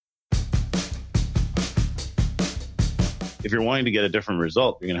if you're wanting to get a different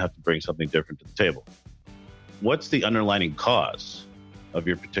result, you're going to have to bring something different to the table. What's the underlying cause of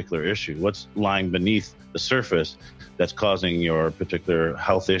your particular issue? What's lying beneath the surface that's causing your particular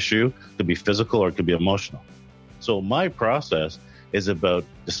health issue? It could be physical or it could be emotional. So my process is about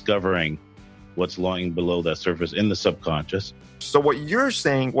discovering what's lying below that surface in the subconscious. So what you're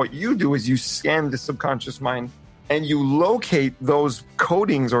saying, what you do is you scan the subconscious mind and you locate those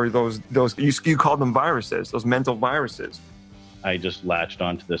codings or those you call them viruses, those mental viruses. I just latched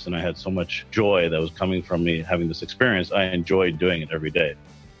onto this and I had so much joy that was coming from me having this experience. I enjoyed doing it every day.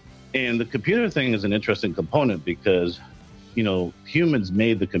 And the computer thing is an interesting component because, humans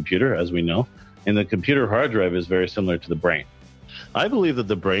made the computer, as we know, and the computer hard drive is very similar to the brain. I believe that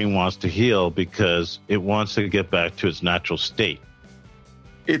the brain wants to heal because it wants to get back to its natural state.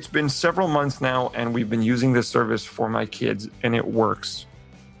 It's been several months now, and we've been using this service for my kids, and it works.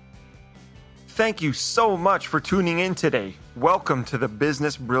 Thank you so much for tuning in today. Welcome to the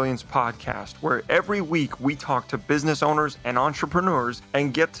Business Brilliance Podcast, where every week we talk to business owners and entrepreneurs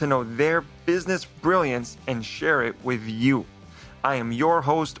and get to know their business brilliance and share it with you. I am your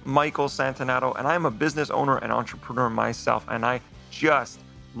host, Michael Santanato, and I'm a business owner and entrepreneur myself, and I just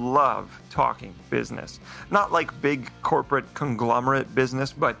love talking business. Not like big corporate conglomerate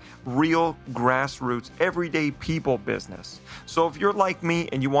business, but real grassroots, everyday people business. So if you're like me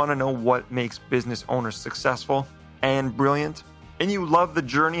and you want to know what makes business owners successful and brilliant, and you love the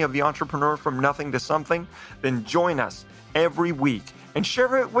journey of the entrepreneur from nothing to something, then join us every week and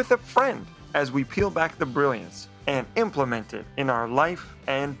share it with a friend as we peel back the brilliance and implement it in our life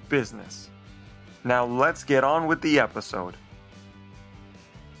and business. Now let's get on with the episode.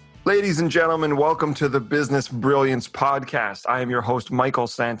 Ladies and gentlemen, welcome to the Business Brilliance Podcast. I am your host, Michael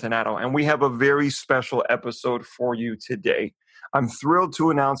Santanato, and we have a very special episode for you today. I'm thrilled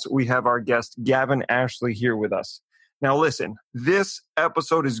to announce we have our guest, Gavin Ashley, here with us. Now listen, this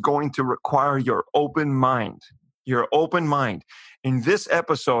episode is going to require your open mind. Your open mind. In this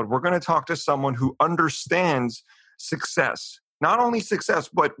episode, we're going to talk to someone who understands success. Not only success,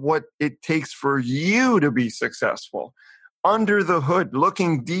 but what it takes for you to be successful. Under the hood,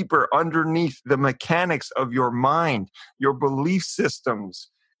 looking deeper underneath the mechanics of your mind, your belief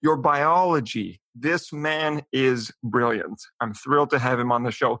systems, your biology. This man is brilliant. I'm thrilled to have him on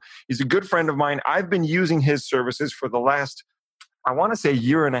the show. He's a good friend of mine. I've been using his services for the last, I want to say,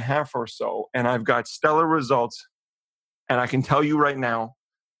 year and a half or so, and I've got stellar results. And I can tell you right now,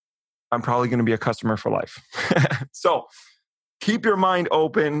 I'm probably going to be a customer for life. So keep your mind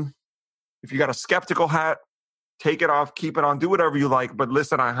open. If you got a skeptical hat, take it off, keep it on, do whatever you like. But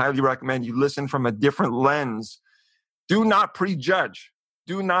listen, I highly recommend you listen from a different lens. Do not prejudge.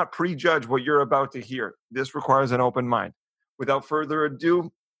 Do not prejudge what you're about to hear. This requires an open mind. Without further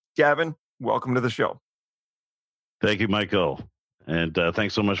ado, Gavin, welcome to the show. Thank you, Michael. And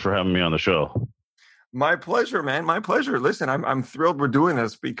thanks so much for having me on the show. My pleasure, man. My pleasure. Listen, I'm thrilled we're doing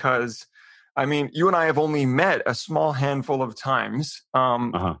this because, you and I have only met a small handful of times,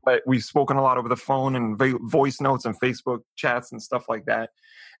 but we've spoken a lot over the phone and voice notes and Facebook chats and stuff like that.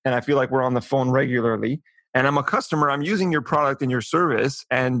 And I feel like we're on the phone regularly. And I'm a customer. I'm using your product and your service,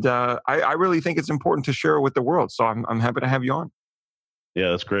 and I really think it's important to share it with the world. So I'm happy to have you on.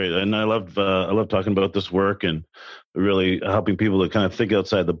 Yeah, that's great. And I love talking about this work and really helping people to kind of think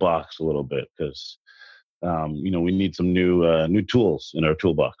outside the box a little bit because, we need some new tools in our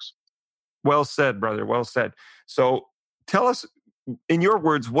toolbox. Well said, brother. Well said. So tell us, in your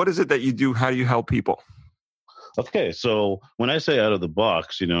words, what is it that you do? How do you help people? Okay, so when I say out of the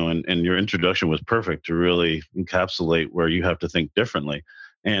box, and your introduction was perfect to really encapsulate where you have to think differently.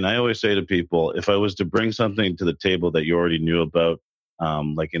 And I always say to people, if I was to bring something to the table that you already knew about,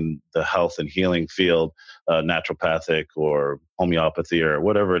 like in the health and healing field, naturopathic or homeopathy or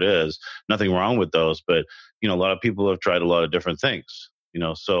whatever it is, nothing wrong with those. But, a lot of people have tried a lot of different things,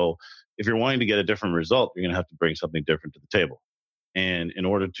 so if you're wanting to get a different result, you're going to have to bring something different to the table. And in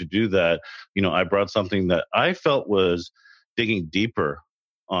order to do that, I brought something that I felt was digging deeper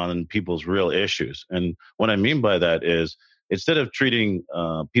on people's real issues. And what I mean by that is instead of treating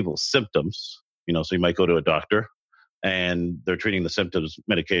people's symptoms, so you might go to a doctor and they're treating the symptoms,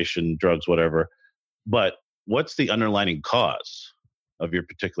 medication, drugs, whatever. But what's the underlying cause of your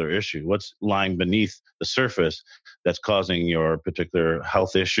particular issue? What's lying beneath the surface that's causing your particular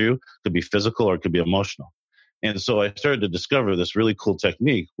health issue? It could be physical or it could be emotional. And so I started to discover this really cool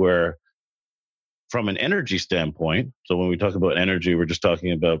technique where from an energy standpoint, so when we talk about energy, we're just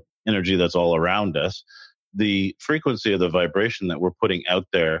talking about energy that's all around us, the frequency of the vibration that we're putting out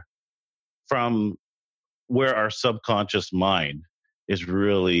there from where our subconscious mind is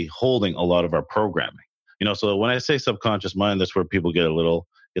really holding a lot of our programming. So when I say subconscious mind, that's where people gets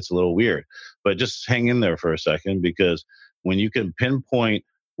a little weird. But just hang in there for a second, because when you can pinpoint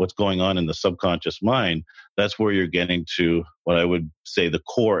what's going on in the subconscious mind, that's where you're getting to what I would say the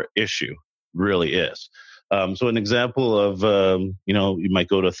core issue really is. So an example of, you might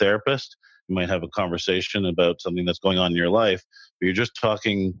go to a therapist, you might have a conversation about something that's going on in your life, but you're just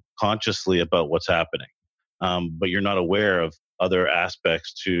talking consciously about what's happening. But you're not aware of other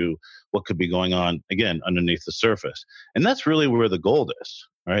aspects to what could be going on, again, underneath the surface. And that's really where the gold is.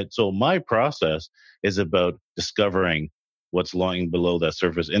 Right. So my process is about discovering what's lying below that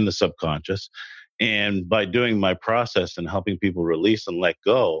surface in the subconscious. And by doing my process and helping people release and let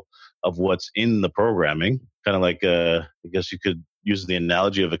go of what's in the programming, kind of like, I guess you could use the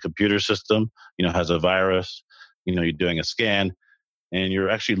analogy of a computer system, has a virus, you're doing a scan and you're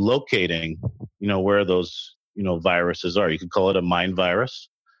actually locating, where those, viruses are. You could call it a mind virus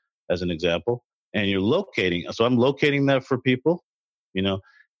as an example. And you're locating, so I'm locating that for people, you know,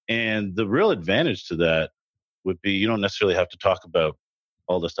 and the real advantage to that would be you don't necessarily have to talk about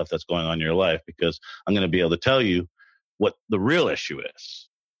all the stuff that's going on in your life, because I'm going to be able to tell you what the real issue is,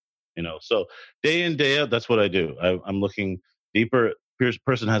 So day in, day out, that's what I do. I'm looking deeper.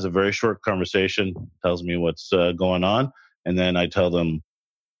 Person has a very short conversation, tells me what's going on, and then I tell them,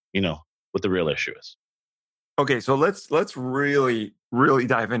 what the real issue is. Okay, so let's really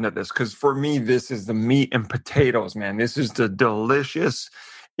dive into this, because for me this is the meat and potatoes, man. This is the delicious,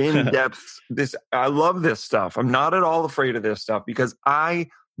 in depth. I love this stuff. I'm not at all afraid of this stuff, because I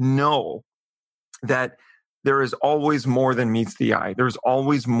know that there is always more than meets the eye. There's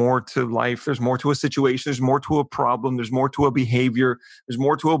always more to life. There's more to a situation. There's more to a problem. There's more to a behavior. There's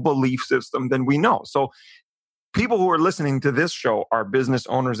more to a belief system than we know. So people who are listening to this show are business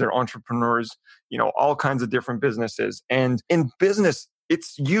owners, they're entrepreneurs, all kinds of different businesses. And in business,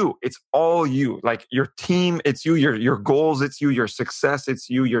 it's you. It's all you. Like your team, it's you. Your goals, it's you. Your success, it's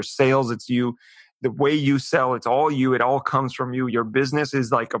you. Your sales, it's you. The way you sell, it's all you. It all comes from you. Your business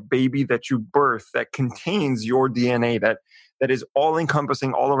is like a baby that you birth that contains your DNA, that is all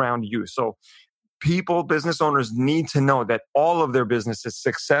encompassing all around you. So business owners need to know that all of their businesses'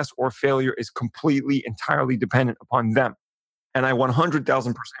 success or failure is completely, entirely dependent upon them. And I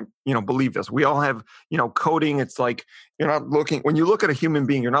 100,000%, believe this. We all have, coding. It's like when you look at a human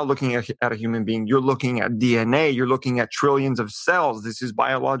being, you're not looking at a human being. You're looking at DNA. You're looking at trillions of cells. This is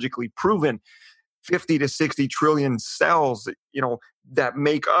biologically proven. 50 to 60 trillion cells, that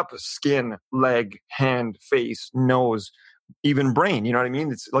make up skin, leg, hand, face, nose, even brain. You know what I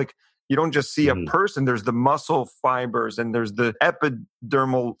mean? It's like, you don't just see a person. There's the muscle fibers, and there's the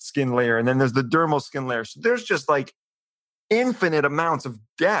epidermal skin layer, and then there's the dermal skin layer. So there's just like infinite amounts of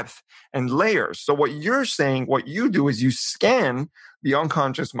depth and layers. So what you're saying, what you do is you scan the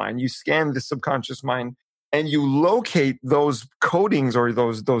unconscious mind, you scan the subconscious mind, and you locate those codings or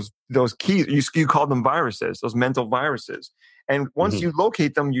those keys. You call them viruses, those mental viruses. And once you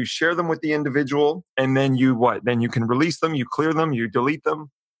locate them, you share them with the individual, and then Then you can release them, you clear them, you delete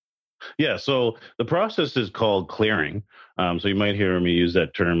them. Yeah, so the process is called clearing. So you might hear me use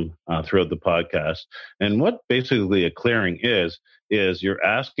that term throughout the podcast. And what basically a clearing is you're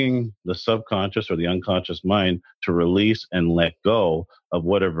asking the subconscious or the unconscious mind to release and let go of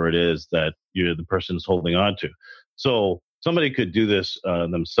whatever it is that the person is holding on to. So somebody could do this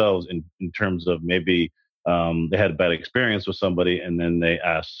themselves in terms of maybe they had a bad experience with somebody and then they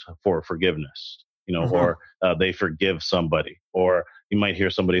ask for forgiveness, or they forgive somebody, or you might hear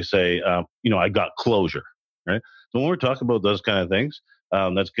somebody say, I got closure, right? So when we're talking about those kind of things,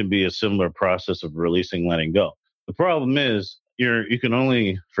 that can be a similar process of releasing, letting go. The problem is you can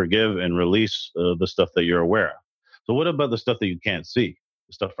only forgive and release the stuff that you're aware of. So what about the stuff that you can't see,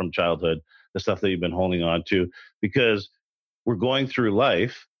 the stuff from childhood, the stuff that you've been holding on to? Because we're going through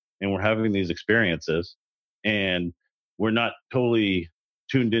life and we're having these experiences, and we're not totally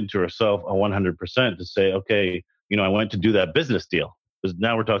tuned into ourselves 100% to say, okay, I went to do that business deal. Because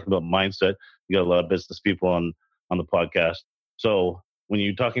now we're talking about mindset. You got a lot of business people on the podcast. So when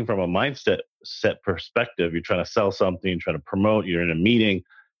you're talking from a mindset set perspective, you're trying to sell something, trying to promote, you're in a meeting,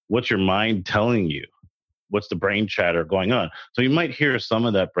 what's your mind telling you? What's the brain chatter going on? So you might hear some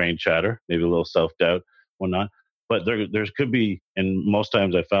of that brain chatter, maybe a little self-doubt, whatnot. But there could be, and most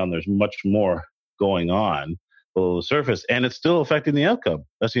times I found there's much more going on below the surface, and it's still affecting the outcome.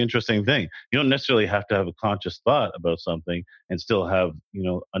 That's the interesting thing. You don't necessarily have to have a conscious thought about something and still have,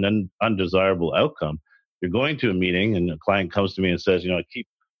 an undesirable outcome. You're going to a meeting and a client comes to me and says, I keep,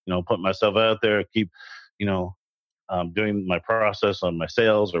 putting myself out there, keep, doing my process on my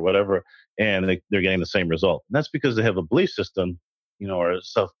sales or whatever, and they're getting the same result. And that's because they have a belief system, or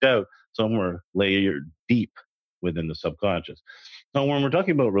self-doubt somewhere layered deep within the subconscious. So when we're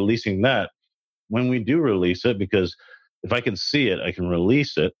talking about releasing that, when we do release it, because if I can see it, I can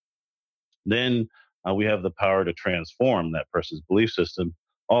release it, then we have the power to transform that person's belief system.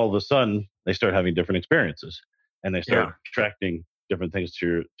 All of a sudden, they start having different experiences and they start Yeah. attracting different things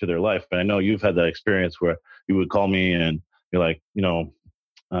to their life. And I know you've had that experience where you would call me and you're like, you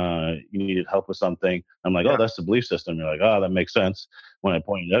needed help with something. I'm like, oh, Yeah. that's the belief system. You're like, oh, that makes sense when I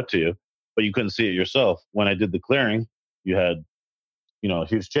pointed it out to you, but you couldn't see it yourself. When I did the clearing, you had, a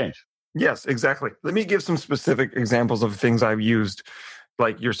huge change. Yes, exactly. Let me give some specific examples of things I've used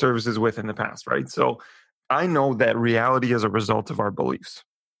like your services with in the past, right? So I know that reality is a result of our beliefs.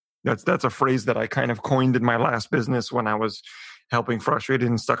 That's a phrase that I kind of coined in my last business when I was helping frustrated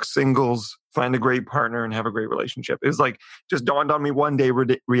and stuck singles find a great partner and have a great relationship. It was like just dawned on me one day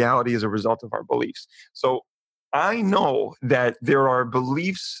reality is a result of our beliefs. So I know that there are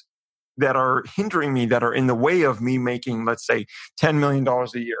beliefs that are hindering me, that are in the way of me making, let's say, $10 million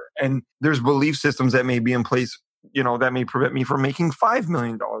a year. And there's belief systems that may be in place, that may prevent me from making $5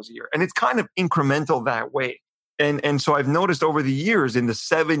 million a year. And it's kind of incremental that way. And so I've noticed over the years, in the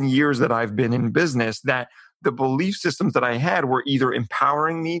 7 years that I've been in business, that the belief systems that I had were either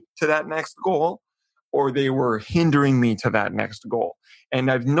empowering me to that next goal or they were hindering me to that next goal. And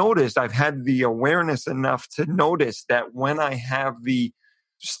I've noticed, I've had the awareness enough to notice that when I have the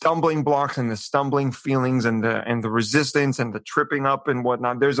stumbling blocks and the stumbling feelings and the resistance and the tripping up and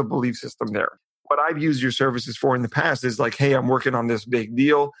whatnot, there's a belief system there. What I've used your services for in the past is like, hey, I'm working on this big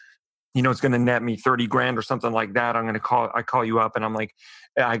deal. It's going to net me 30 grand or something like that. I call you up and I'm like,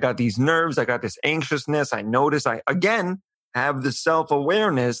 I got these nerves. I got this anxiousness. I notice I, again, have the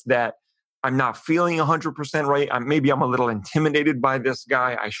self-awareness that I'm not feeling 100% right. Maybe I'm a little intimidated by this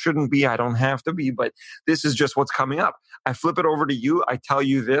guy. I shouldn't be. I don't have to be, but this is just what's coming up. I flip it over to you. I tell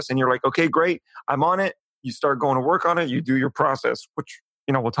you this and you're like, okay, great. I'm on it. You start going to work on it. You do your process, which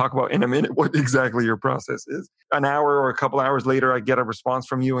we'll talk about in a minute what exactly your process is. An hour or a couple hours later, I get a response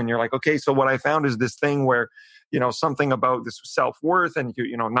from you and you're like, okay, so what I found is this thing where, something about this self-worth and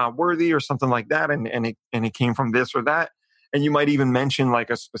not worthy or something like that. And it came from this or that. And you might even mention like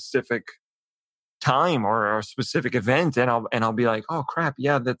a specific time or a specific event. And I'll be like, oh crap.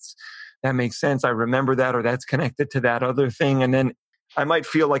 Yeah, that makes sense. I remember that, or that's connected to that other thing. And then I might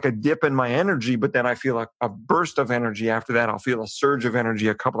feel like a dip in my energy, but then I feel a burst of energy after that. I'll feel a surge of energy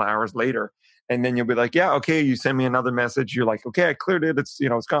a couple of hours later. And then you'll be like, yeah, okay, you send me another message. You're like, okay, I cleared it. It's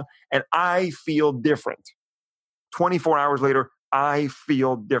gone. And I feel different. 24 hours later, I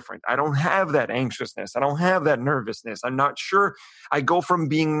feel different. I don't have that anxiousness. I don't have that nervousness. I'm not sure. I go from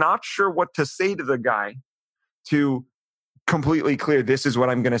being not sure what to say to the guy to completely clear. This is what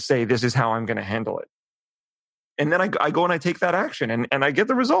I'm going to say. This is how I'm going to handle it. And then I go and I take that action and I get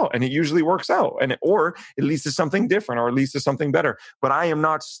the result and it usually works out or it leads to something different or it leads to something better. But I am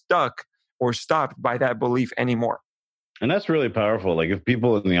not stuck or stopped by that belief anymore. And that's really powerful. Like if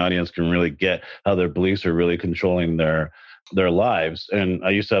people in the audience can really get how their beliefs are really controlling their lives. And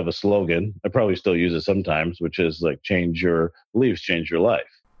I used to have a slogan, I probably still use it sometimes, which is like, change your beliefs, change your life.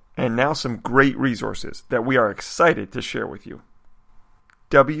 And now some great resources that we are excited to share with you.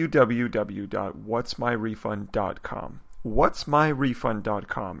 www.whatsmyrefund.com.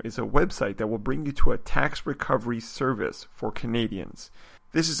 Whatsmyrefund.com is a website that will bring you to a tax recovery service for Canadians.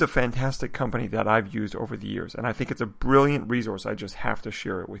 This is a fantastic company that I've used over the years, and I think it's a brilliant resource. I just have to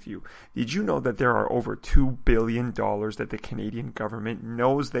share it with you. Did you know that there are over $2 billion that the Canadian government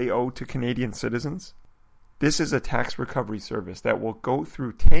knows they owe to Canadian citizens? This is a tax recovery service that will go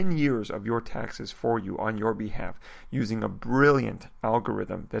through 10 years of your taxes for you on your behalf using a brilliant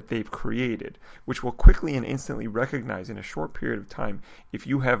algorithm that they've created, which will quickly and instantly recognize in a short period of time if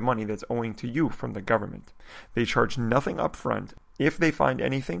you have money that's owing to you from the government. They charge nothing upfront. If they find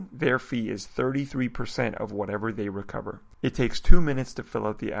anything, their fee is 33% of whatever they recover. It takes 2 minutes to fill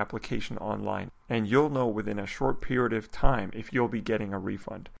out the application online, and you'll know within a short period of time if you'll be getting a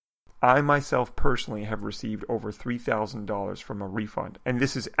refund. I myself personally have received over $3,000 from a refund, and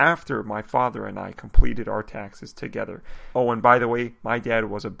this is after my father and I completed our taxes together. Oh, and by the way, my dad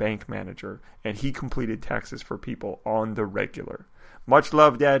was a bank manager, and he completed taxes for people on the regular. Much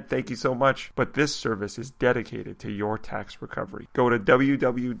love, Dad. Thank you so much. But this service is dedicated to your tax recovery. Go to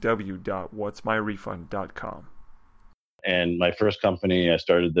www.whatsmyrefund.com. And my first company, I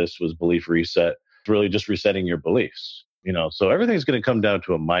started this was Belief Reset. It's really just resetting your beliefs. So everything's going to come down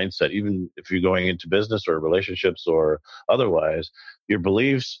to a mindset, even if you're going into business or relationships or otherwise. Your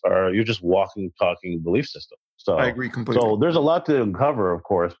beliefs you're just walking, talking belief system. So I agree completely. So there's a lot to uncover, of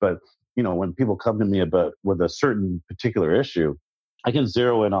course, but when people come to me with a certain particular issue, I can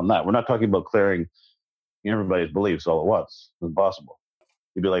zero in on that. We're not talking about clearing everybody's beliefs all at once. It's impossible.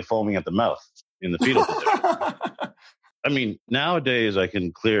 You'd be like foaming at the mouth in the fetal position. I mean, nowadays I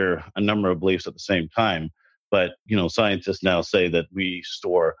can clear a number of beliefs at the same time, but scientists now say that we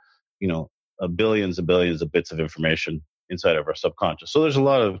store, billions and billions of bits of information inside of our subconscious. So there's a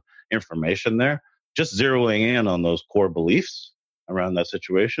lot of information there. Just zeroing in on those core beliefs around that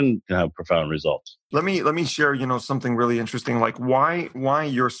situation can have profound results. Let me share, something really interesting. Like why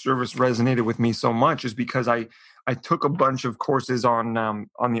your service resonated with me so much is because I took a bunch of courses on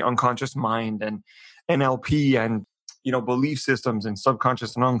the unconscious mind and NLP and belief systems and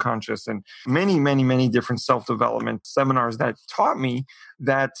subconscious and unconscious and many, many, many different self-development seminars that taught me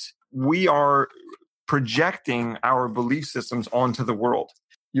that we are projecting our belief systems onto the world.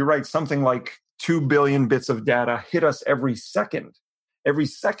 You're right, something like 2 billion bits of data hit us every second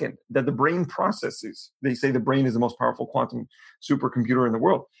that the brain processes. They say the brain is the most powerful quantum supercomputer in the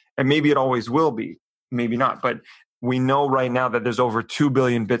world. And maybe it always will be, maybe not. But we know right now that there's over 2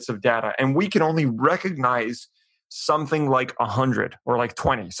 billion bits of data. And we can only recognize something like 100 or like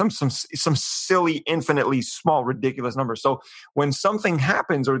 20, some silly, infinitely small, ridiculous number. So when something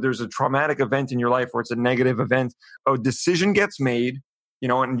happens or there's a traumatic event in your life or it's a negative event, a decision gets made,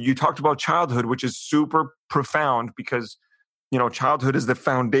 and you talked about childhood, which is super profound because childhood is the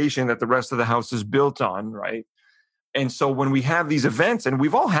foundation that the rest of the house is built on, right? And so when we have these events, and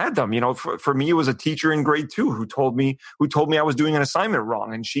we've all had them, for me, it was a teacher in grade 2 who told me I was doing an assignment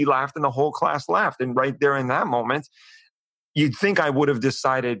wrong, and she laughed and the whole class laughed. And right there in that moment, you'd think I would have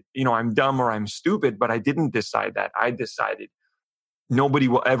decided, I'm dumb or I'm stupid, but I didn't decide that. I decided nobody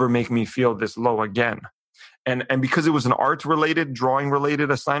will ever make me feel this low again. And because it was an art-related, drawing-related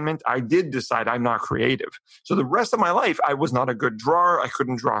assignment, I did decide I'm not creative. So the rest of my life, I was not a good drawer. I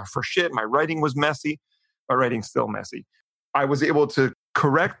couldn't draw for shit. My writing was messy. My writing's still messy. I was able to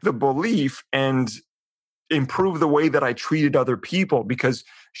correct the belief and improve the way that I treated other people because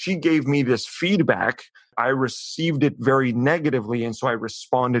she gave me this feedback. I received it very negatively, and so I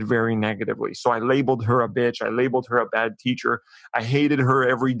responded very negatively. So I labeled her a bitch. I labeled her a bad teacher. I hated her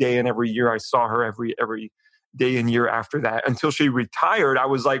every day and every year. I saw her every day and year after that until she retired. I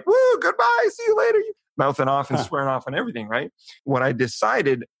was like, woo, goodbye, see you later. Mouthing off and swearing off and everything, right? What I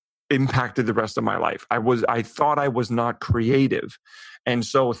decided impacted the rest of my life. I thought I was not creative. And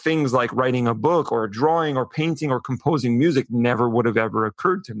so things like writing a book or drawing or painting or composing music never would have ever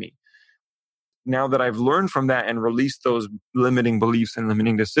occurred to me. Now that I've learned from that and released those limiting beliefs and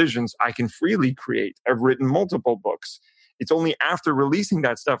limiting decisions, I can freely create. I've written multiple books. It's only after releasing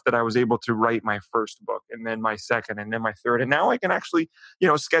that stuff that I was able to write my first book and then my second and then my third. And now I can actually,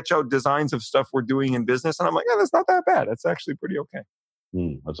 sketch out designs of stuff we're doing in business. And I'm like, yeah, that's not that bad. That's actually pretty okay.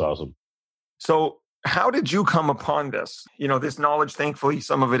 That's awesome. So how did you come upon this? This knowledge, thankfully,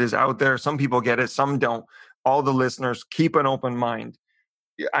 some of it is out there. Some people get it, some don't. All the listeners, keep an open mind.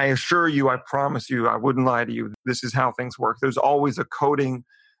 I assure you, I promise you, I wouldn't lie to you. This is how things work. There's always a coding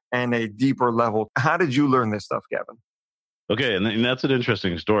and a deeper level. How did you learn this stuff, Gavin? Okay, and that's an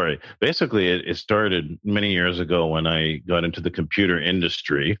interesting story. Basically, it started many years ago when I got into the computer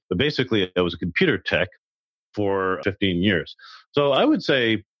industry. But basically, I was a computer tech for 15 years. So I would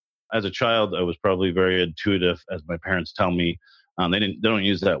say as a child, I was probably very intuitive, as my parents tell me. They don't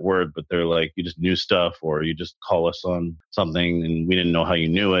use that word, but they're like, you just knew stuff or you just call us on something and we didn't know how you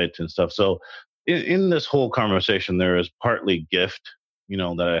knew it and stuff. So in this whole conversation, there is partly gift,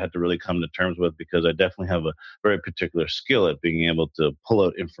 that I had to really come to terms with because I definitely have a very particular skill at being able to pull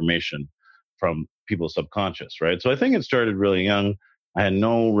out information from people's subconscious, right? So I think it started really young. I had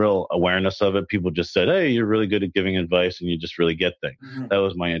no real awareness of it. People just said, hey, you're really good at giving advice and you just really get things. Mm-hmm. That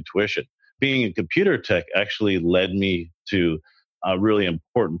was my intuition. Being in computer tech actually led me to a really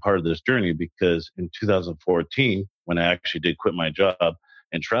important part of this journey because in 2014, when I actually did quit my job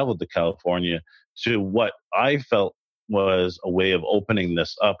and traveled to California to what I felt was a way of opening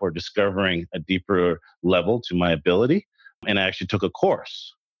this up or discovering a deeper level to my ability. And I actually took a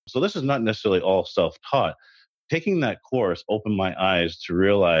course. So this is not necessarily all self-taught. Taking that course opened my eyes to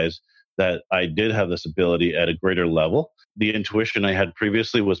realize that I did have this ability at a greater level. The intuition I had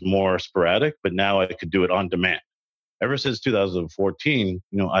previously was more sporadic, but now I could do it on demand. Ever since 2014,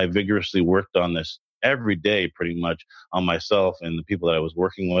 I vigorously worked on this every day pretty much on myself and the people that I was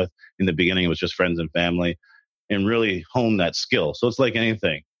working with. In the beginning, it was just friends and family and really hone that skill. So it's like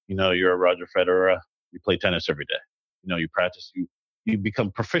anything, you're a Roger Federer, you play tennis every day, you practice, you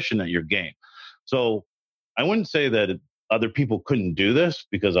become proficient at your game. So I wouldn't say that other people couldn't do this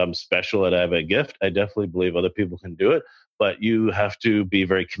because I'm special and I have a gift. I definitely believe other people can do it, but you have to be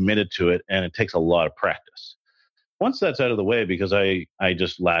very committed to it and it takes a lot of practice. once that's out of the way, because I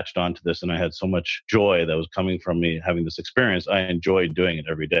just latched onto this and I had so much joy that was coming from me having this experience, I enjoyed doing it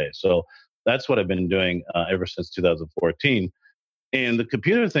every day. So that's what I've been doing ever since 2014. And the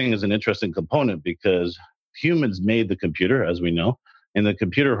computer thing is an interesting component because humans made the computer, as we know, and the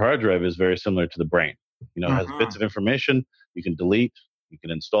computer hard drive is very similar to the brain. It has bits of information you can delete, you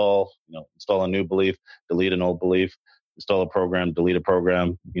can install, install a new belief, delete an old belief, install a program, delete a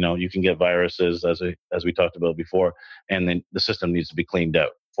program. You can get viruses, as we talked about before, and then the system needs to be cleaned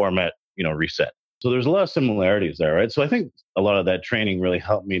out, format, reset. So there's a lot of similarities there, right? So I think a lot of that training really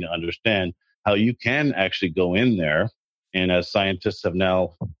helped me to understand how you can actually go in there. And as scientists have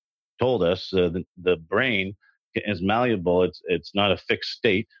now told us, the brain is malleable. It's not a fixed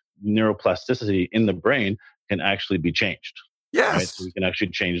state. Neuroplasticity in the brain can actually be changed. Right. Yes. So we can actually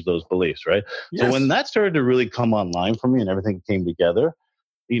change those beliefs. Right. Yes. So when that started to really come online for me and everything came together,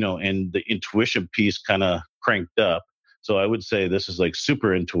 and the intuition piece kind of cranked up. So I would say this is like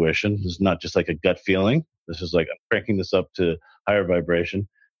super intuition. This is not just like a gut feeling. This is like I'm cranking this up to higher vibration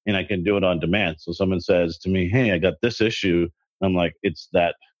and I can do it on demand. So someone says to me, hey, I got this issue. I'm like, it's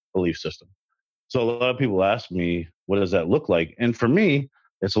that belief system. So a lot of people ask me, what does that look like? And for me,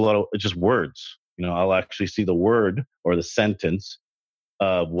 it's just words. I'll actually see the word or the sentence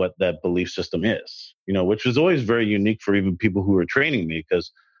of what that belief system is, which was always very unique for even people who were training me,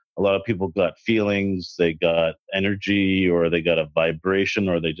 because a lot of people got feelings, they got energy, or they got a vibration,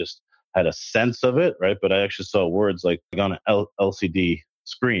 or they just had a sense of it, right? But I actually saw words like on an LCD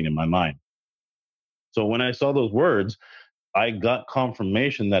screen in my mind. So when I saw those words, I got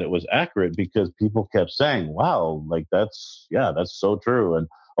confirmation that it was accurate because people kept saying, wow, like that's so true. And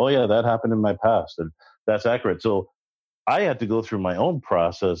oh yeah, that happened in my past and that's accurate. So I had to go through my own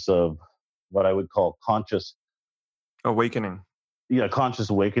process of what I would call conscious awakening. Yeah, conscious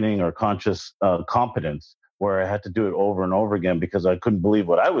awakening or conscious competence, where I had to do it over and over again because I couldn't believe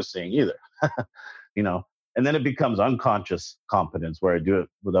what I was seeing either. you know, and then it becomes unconscious competence where I do it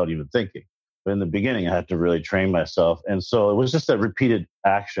without even thinking. But in the beginning, I had to really train myself. And so it was just that repeated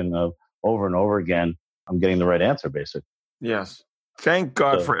action of over and over again, I'm getting the right answer, basically. Yes. Thank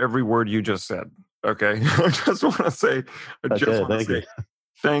God for every word you just said. Okay. I just want to say,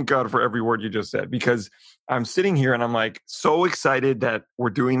 thank God for every word you just said, because I'm sitting here and I'm like so excited that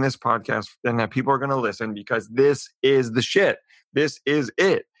we're doing this podcast and that people are going to listen, because this is the shit. This is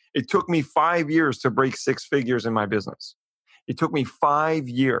it. It took me 5 years to break 6 figures in my business. It took me 5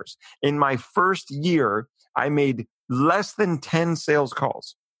 years. In my first year, I made less than 10 sales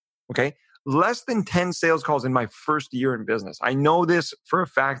calls. Okay. Less than 10 sales calls in my first year in business. I know this for a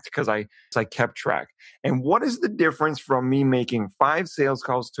fact because I kept track. And what is the difference from me making 5 sales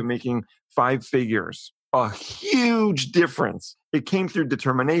calls to making 5 figures? A huge difference. It came through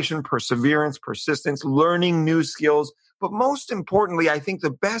determination, perseverance, persistence, learning new skills. But most importantly, I think the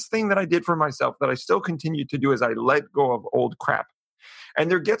best thing that I did for myself that I still continue to do is I let go of old crap.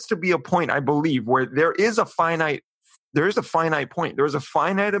 And there gets to be a point, I believe, where there is a finite point. There is a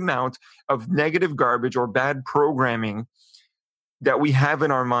finite amount of negative garbage or bad programming that we have in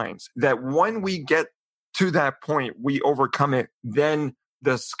our minds, that when we get to that point, we overcome it, then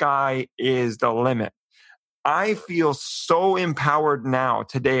the sky is the limit. I feel so empowered now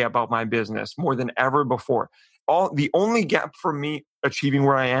today about my business more than ever before. The only gap for me achieving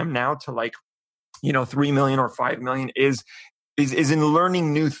where I am now to 3 million or 5 million is in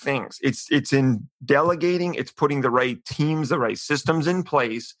learning new things. It's in delegating, it's putting the right teams, the right systems in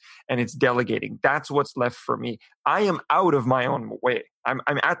place, and it's delegating. That's what's left for me. I am out of my own way. I'm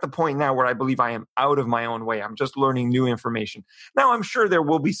at the point now where I believe I am out of my own way. I'm just learning new information. Now I'm sure there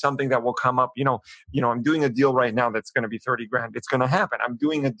will be something that will come up. I'm doing a deal right now that's going to be 30 grand. It's going to happen. I'm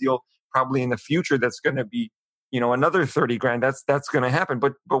doing a deal probably in the future that's going to be another 30 grand. That's going to happen.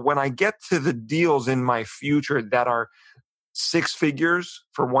 But when I get to the deals in my future that are 6 figures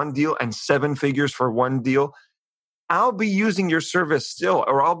for one deal and 7 figures for one deal, I'll be using your service still,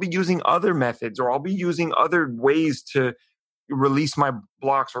 or I'll be using other methods, or I'll be using other ways to release my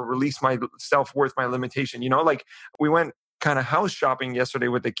blocks or release my self-worth, my limitation. We went kind of house shopping yesterday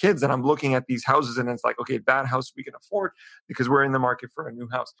with the kids, and I'm looking at these houses and it's like, okay, that house we can afford because we're in the market for a new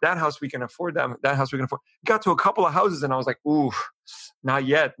house. That house we can afford, that house we can afford. Got to a couple of houses and I was like, ooh, not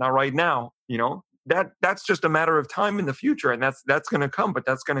yet, not right now, That's just a matter of time in the future, and that's going to come. But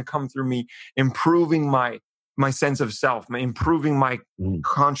that's going to come through me improving my sense of self, improving my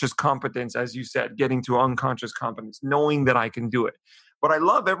conscious competence, as you said, getting to unconscious competence, knowing that I can do it. But I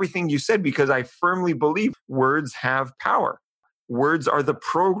love everything you said because I firmly believe words have power. Words are the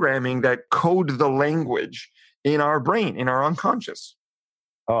programming that code the language in our brain, in our unconscious.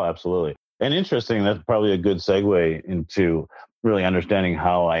 Oh, absolutely. And interesting, that's probably a good segue into really understanding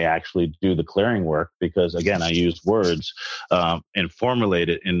how I actually do the clearing work, because again, I use words and formulate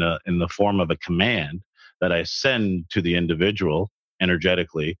it in the form of a command that I send to the individual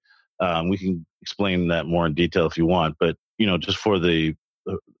energetically. We can explain that more in detail if you want, but just for the,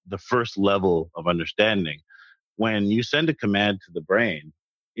 the first level of understanding, when you send a command to the brain,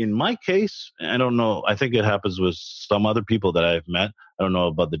 in my case, I don't know, I think it happens with some other people that I've met. I don't know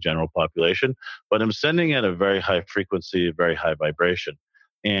about the general population, but I'm sending at a very high frequency, a very high vibration.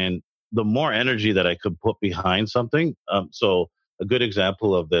 And the more energy that I could put behind something, so a good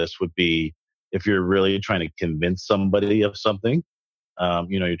example of this would be if you're really trying to convince somebody of something.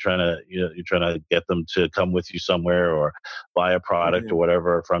 You're trying to get them to come with you somewhere or buy a product or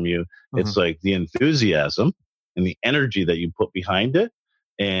whatever from you. Mhm. It's like the enthusiasm and the energy that you put behind it,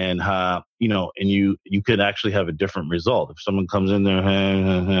 and and you could actually have a different result. If someone comes in there,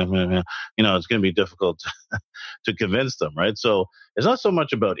 it's going to be difficult to convince them, right? So it's not so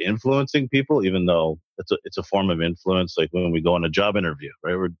much about influencing people, even though it's a form of influence. Like when we go on a job interview,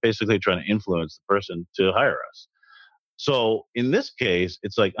 right? We're basically trying to influence the person to hire us. So in this case,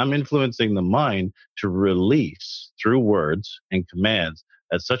 it's like I'm influencing the mind to release through words and commands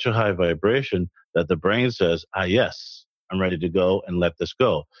at such a high vibration that the brain says, yes, I'm ready to go and let this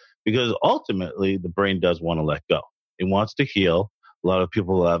go. Because ultimately, the brain does want to let go. It wants to heal. A lot of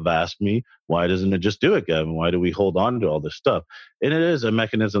people have asked me, why doesn't it just do it, Gavin? Why do we hold on to all this stuff? And it is a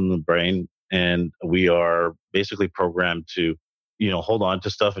mechanism in the brain. And we are basically programmed to, hold on to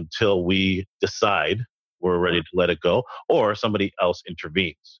stuff until we decide we're ready to let it go, or somebody else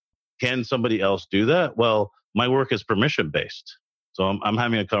intervenes. Can somebody else do that? Well, my work is permission based. So I'm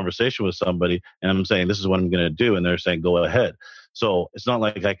having a conversation with somebody and I'm saying, this is what I'm going to do. And they're saying, go ahead. So it's not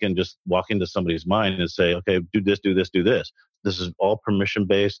like I can just walk into somebody's mind and say, okay, do this, do this, do this. This is all permission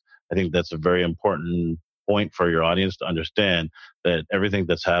based. I think that's a very important point for your audience to understand, that everything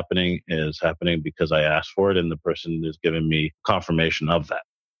that's happening is happening because I asked for it and the person is giving me confirmation of that.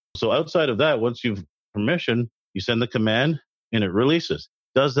 So outside of that, once you've permission, you send the command and it releases.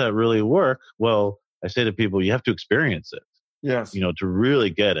 Does that really work? Well, I say to people, you have to experience it, Yes. to really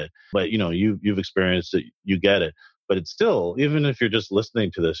get it. But you've experienced it, you get it. But it's still, even if you're just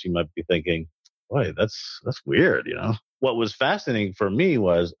listening to this, you might be thinking, boy, that's weird. What was fascinating for me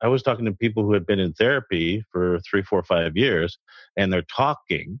was I was talking to people who had been in therapy for 3, 4, 5 years, and they're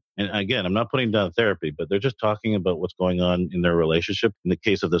talking. And again, I'm not putting down therapy, but they're just talking about what's going on in their relationship. In the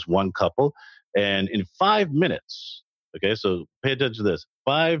case of this one couple, and in 5 minutes, okay, so pay attention to this.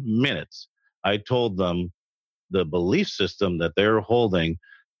 5 minutes, I told them the belief system that they're holding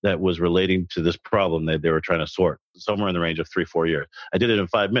that was relating to this problem that they were trying to sort, somewhere in the range of 3, 4 years. I did it in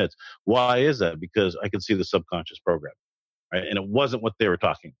 5 minutes. Why is that? Because I could see the subconscious program, right? And it wasn't what they were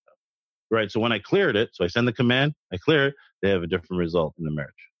talking about, right? So when I cleared it, so I send the command, I clear it, they have a different result in the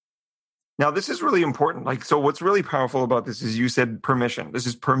marriage. Now, this is really important. So what's really powerful about this is you said permission. This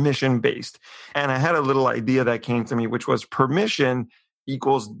is permission based. And I had a little idea that came to me, which was permission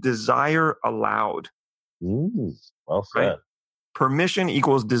equals desire allowed. Ooh, well said. Right? Permission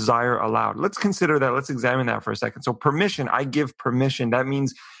equals desire allowed. Let's consider that. Let's examine that for a second. So permission, I give permission. That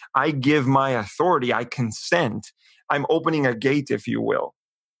means I give my authority. I consent. I'm opening a gate, if you will.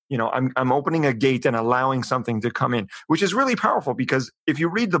 I'm opening a gate and allowing something to come in, which is really powerful because if you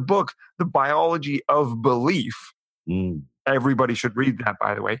read the book, The Biology of Belief, everybody should read that,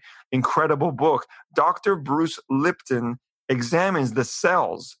 by the way. Incredible book. Dr. Bruce Lipton examines the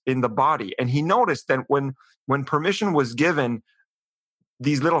cells in the body, and he noticed that when permission was given,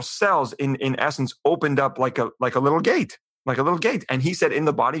 these little cells in essence opened up like a little gate. Like a little gate. And he said in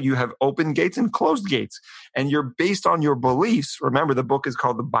the body, you have open gates and closed gates. And you're based on your beliefs. Remember, the book is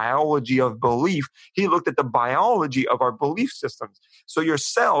called The Biology of Belief. He looked at the biology of our belief systems. So your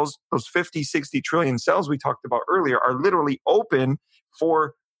cells, those 50, 60 trillion cells we talked about earlier, are literally open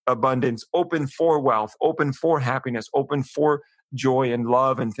for abundance, open for wealth, open for happiness, open for joy and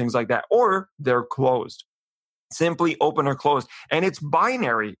love and things like that. Or they're closed. Simply open or closed. And it's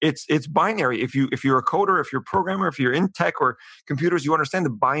binary. It's binary. If you're a coder, if you're a programmer, if you're in tech or computers, you understand the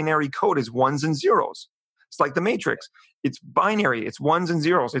binary code is ones and zeros. It's like the matrix. It's binary. It's ones and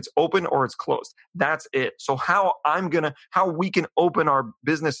zeros. It's open or it's closed. That's it. So how we can open our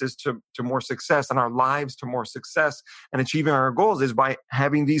businesses to more success and our lives to more success and achieving our goals is by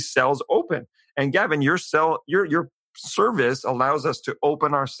having these cells open. And Gavin, your service allows us to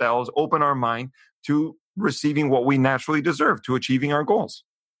open our cells, open our mind to receiving what we naturally deserve, to achieving our goals.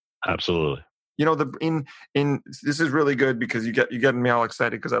 Absolutely. This is really good because you get me all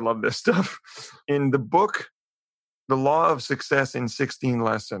excited because I love this stuff. In the book, The Law of Success in 16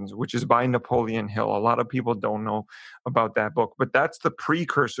 Lessons, which is by Napoleon Hill. A lot of people don't know about that book, but that's the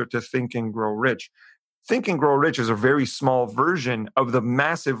precursor to Think and Grow Rich. Think and Grow Rich is a very small version of the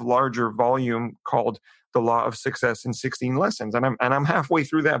massive, larger volume called The Law of Success in 16 Lessons. And I'm halfway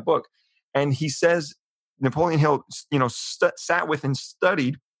through that book. And he says, Napoleon Hill, sat with and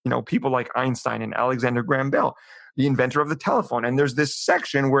studied, people like Einstein and Alexander Graham Bell, the inventor of the telephone. And there's this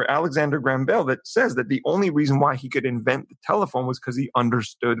section where Alexander Graham Bell that says that the only reason why he could invent the telephone was because he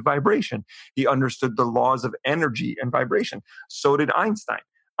understood vibration. He understood the laws of energy and vibration. So did Einstein.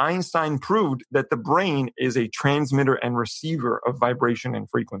 Einstein proved that the brain is a transmitter and receiver of vibration and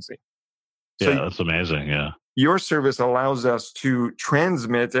frequency. Yeah, that's amazing. Yeah. Your service allows us to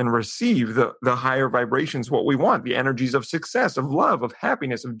transmit and receive the higher vibrations, what we want, the energies of success, of love, of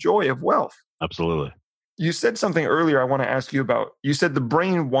happiness, of joy, of wealth. Absolutely. You said something earlier I want to ask you about. You said the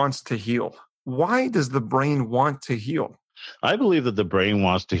brain wants to heal. Why does the brain want to heal? I believe that the brain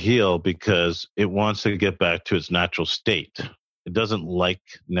wants to heal because it wants to get back to its natural state. It doesn't like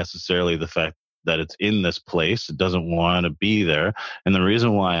necessarily the fact that it's in this place. It doesn't want to be there. And the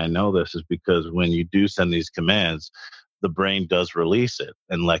reason why I know this is because when you do send these commands, the brain does release it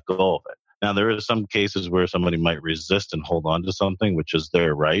and let go of it. Now, there are some cases where somebody might resist and hold on to something, which is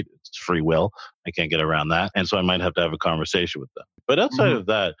their right. It's free will. I can't get around that. And so I might have to have a conversation with them. But outside of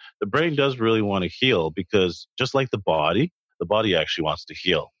that, the brain does really want to heal because just like the body actually wants to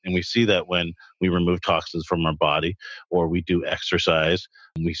heal. And we see that when we remove toxins from our body or we do exercise,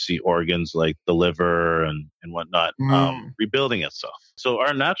 and we see organs like the liver and whatnot rebuilding itself. So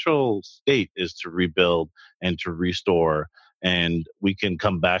our natural state is to rebuild and to restore. And we can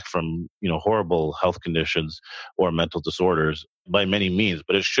come back from, horrible health conditions or mental disorders by many means.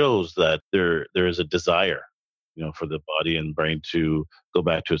 But it shows that there is a desire, for the body and brain to go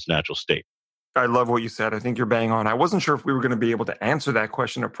back to its natural state. I love what you said. I think you're bang on. I wasn't sure if we were going to be able to answer that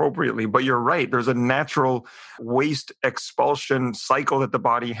question appropriately, but you're right. There's a natural waste expulsion cycle that the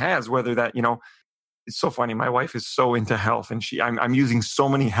body has, whether that, it's so funny. My wife is so into health and I'm using so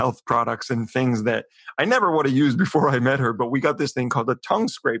many health products and things that I never would have used before I met her, but we got this thing called a tongue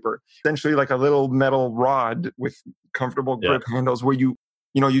scraper, essentially like a little metal rod with comfortable grip handles where you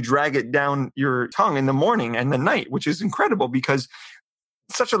drag it down your tongue in the morning and the night, which is incredible because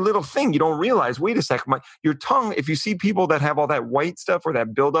it's such a little thing. You don't realize, wait a second, your tongue, if you see people that have all that white stuff or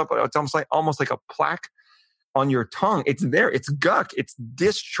that buildup, it's almost like a plaque on your tongue. It's there. It's guck. It's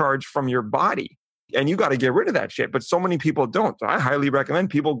discharge from your body. And you got to get rid of that shit. But so many people don't. So I highly recommend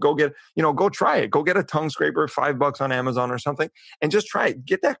people go try it. Go get a tongue scraper, $5 on Amazon or something, and just try it.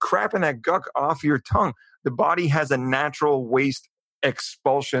 Get that crap and that guck off your tongue. The body has a natural waste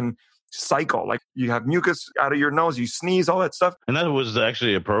expulsion cycle. Like you have mucus out of your nose, you sneeze, all that stuff. And that was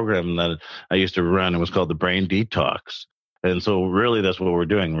actually a program that I used to run. It was called the Brain Detox. And so really that's what we're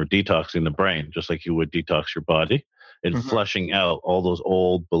doing. We're detoxing the brain, just like you would detox your body and flushing out all those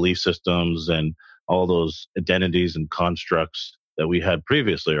old belief systems and all those identities and constructs that we had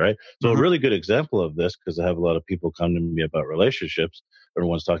previously, right? So a really good example of this, because I have a lot of people come to me about relationships.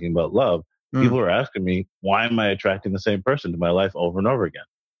 Everyone's talking about love. People are asking me, why am I attracting the same person to my life over and over again?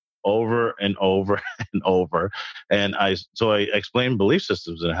 Over and over and over. And I explain belief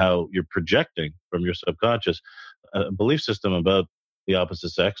systems and how you're projecting from your subconscious a belief system about the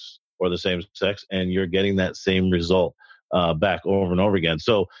opposite sex or the same sex, and you're getting that same result back over and over again.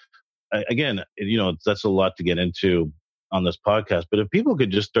 So again, that's a lot to get into on this podcast. But if people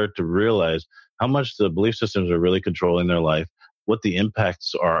could just start to realize how much the belief systems are really controlling their life, what the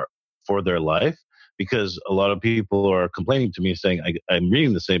impacts are for their life, because a lot of people are complaining to me saying, I'm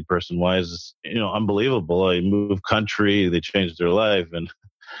reading the same person. Why is this, unbelievable? I moved country, they changed their life, and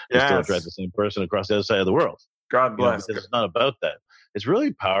they still attract the same person across the other side of the world. God bless. Because it's not about that. It's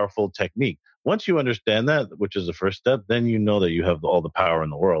really powerful technique. Once you understand that, which is the first step, then you know that you have all the power in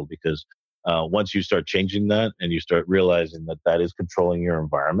the world, because once you start changing that and you start realizing that is controlling your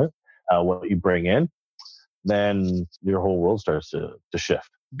environment, what you bring in, then your whole world starts to shift.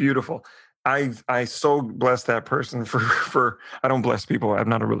 Beautiful. I so bless that person for I don't bless people. I'm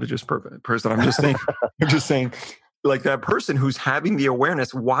not a religious person. I'm just saying like that person who's having the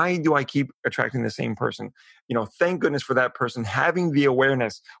awareness, why do I keep attracting the same person? Thank goodness for that person having the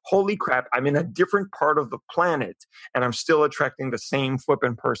awareness. Holy crap, I'm in a different part of the planet and I'm still attracting the same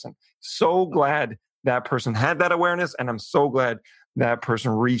flipping person. So glad that person had that awareness, and I'm so glad that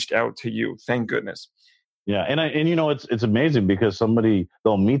person reached out to you. Thank goodness. Yeah, and it's amazing because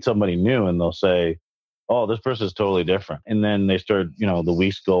they'll meet somebody new and they'll say, oh, this person is totally different. And then they start, the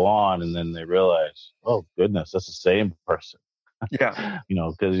weeks go on and then they realize, oh, goodness, that's the same person. Yeah.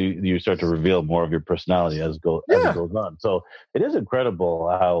 Because you start to reveal more of your personality as it Yeah. goes on. So it is incredible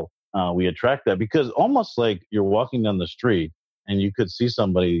how we attract that, because almost like you're walking down the street and you could see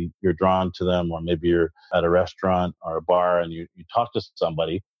somebody, you're drawn to them, or maybe you're at a restaurant or a bar and you talk to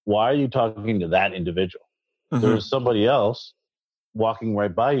somebody. Why are you talking to that individual? There's Hmm. somebody else walking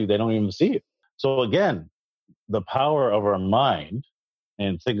right by you. They don't even see you. So again, the power of our mind,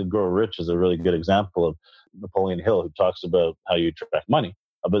 and Think and Grow Rich is a really good example of Napoleon Hill, who talks about how you attract money.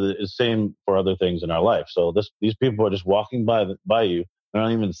 But it's the same for other things in our life. So these people are just walking by you. They're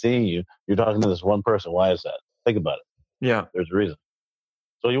not even seeing you. You're talking to this one person. Why is that? Think about it. Yeah. There's a reason.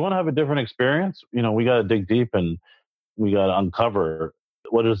 So you want to have a different experience? We got to dig deep and we got to uncover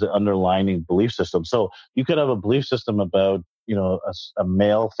what is the underlying belief system. So you could have a belief system about a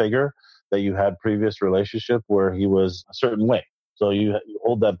male figure that you had previous relationship where he was a certain way. So you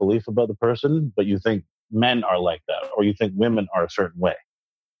hold that belief about the person, but you think men are like that, or you think women are a certain way,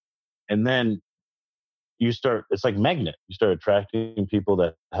 and then it's like magnet. You start attracting people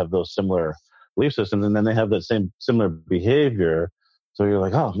that have those similar belief systems, and then they have that same similar behavior. So you're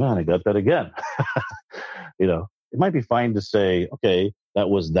like, oh man, I got that again. It might be fine to say, okay, that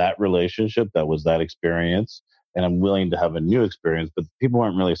was that relationship, that was that experience, and I'm willing to have a new experience. But people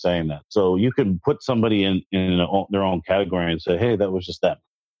aren't really saying that. So you can put somebody in their own category and say, hey, that was just them.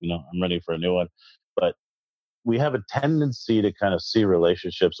 I'm ready for a new one. But we have a tendency to kind of see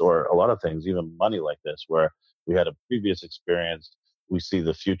relationships, or a lot of things, even money, like this, where we had a previous experience, we see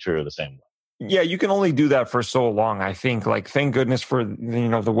the future the same way. Yeah, you can only do that for so long. I think, like, thank goodness for,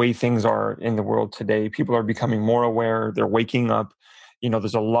 the way things are in the world today. People are becoming more aware. They're waking up.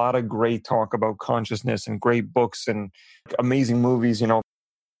 There's a lot of great talk about consciousness and great books and amazing movies.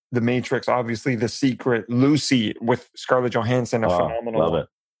 The Matrix, obviously, The Secret, Lucy with Scarlett Johansson, a Oh, phenomenal love one. it.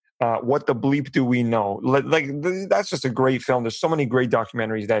 What the bleep do we know? That's just a great film. There's so many great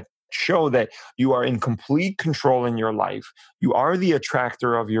documentaries that show that you are in complete control in your life. You are the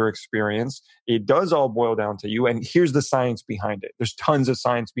attractor of your experience. It does all boil down to you. And here's the science behind it. There's tons of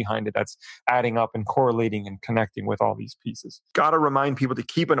science behind it that's adding up and correlating and connecting with all these pieces. Got to remind people to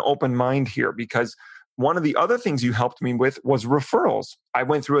keep an open mind here, because one of the other things you helped me with was referrals. I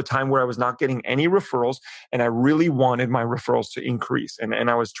went through a time where I was not getting any referrals, and I really wanted my referrals to increase. And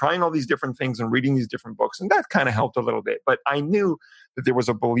I was trying all these different things and reading these different books, and that kind of helped a little bit. But I knew that there was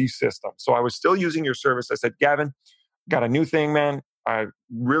a belief system. So I was still using your service. I said, Gavin, got a new thing, man. I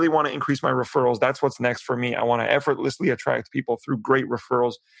really want to increase my referrals. That's what's next for me. I want to effortlessly attract people through great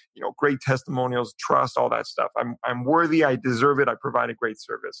referrals, great testimonials, trust, all that stuff. I'm worthy. I deserve it. I provide a great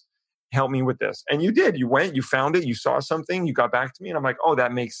service. Help me with this. And you did. You went, you found it, you saw something, you got back to me, and I'm like, oh,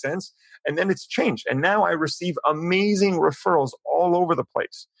 that makes sense. And then it's changed. And now I receive amazing referrals all over the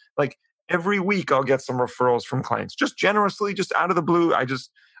place. Like every week I'll get some referrals from clients, just generously, just out of the blue.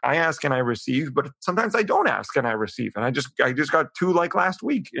 I ask and I receive, but sometimes I don't ask and I receive. And I just got two like last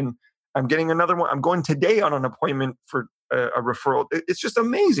week, and I'm getting another one. I'm going today on an appointment for a referral. It's just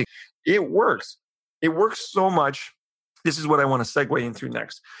amazing. It works. It works so much. This is what I want to segue into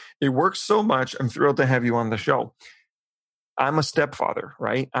next. It works so much. I'm thrilled to have you on the show. I'm a stepfather,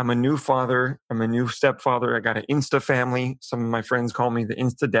 right? I'm a new father. I'm a new stepfather. I got an Insta family. Some of my friends call me the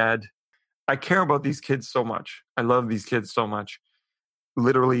Insta dad. I care about these kids so much. I love these kids so much.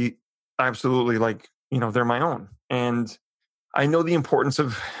 Literally, absolutely, they're my own. And I know the importance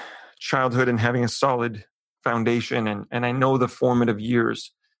of childhood and having a solid foundation. And I know the formative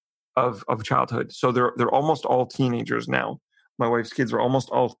years of childhood. So they're almost all teenagers now. My wife's kids are almost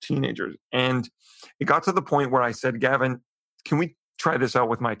all teenagers. And it got to the point where I said, Gavin, can we try this out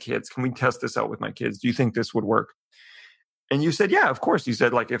with my kids? Can we test this out with my kids? Do you think this would work? And you said, yeah, of course. You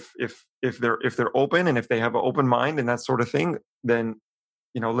said, like, if they're open and if they have an open mind and that sort of thing, then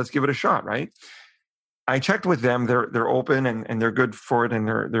let's give it a shot, right? I checked with them. They're open and they're good for it, and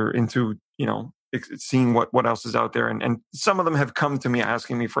they're into seeing what else is out there. And some of them have come to me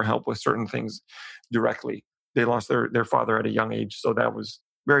asking me for help with certain things directly. They lost their father at a young age, so that was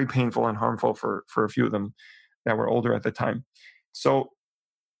very painful and harmful for a few of them that were older at the time. So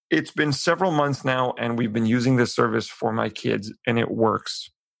it's been several months now, and we've been using this service for my kids, and it works.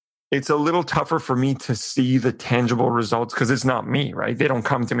 It's a little tougher for me to see the tangible results because it's not me, right? They don't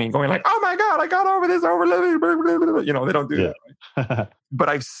come to me going like, oh my God, I got over this, they don't do that. Right? But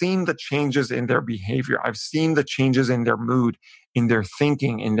I've seen the changes in their behavior. I've seen the changes in their mood, in their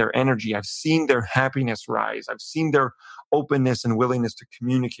thinking, in their energy. I've seen their happiness rise. I've seen their openness and willingness to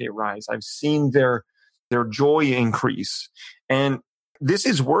communicate rise. I've seen their joy increase. And this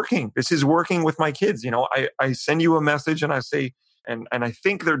is working. This is working with my kids. I send you a message and I say, and I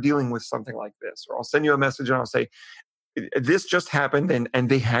think they're dealing with something like this. Or I'll send you a message and I'll say, this just happened, and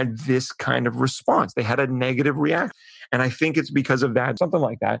they had this kind of response. They had a negative reaction. And I think it's because of that, something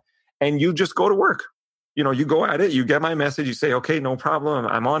like that. And you just go to work. You go at it, you get my message, you say, okay, no problem,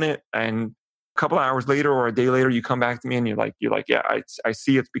 I'm on it. And a couple of hours later or a day later, you come back to me and you're like, yeah, I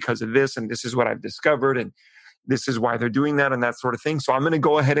see it's because of this, and this is what I've discovered, and this is why they're doing that, and that sort of thing. So I'm going to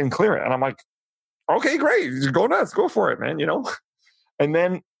go ahead and clear it. And I'm like, okay, great, go nuts, go for it, man. And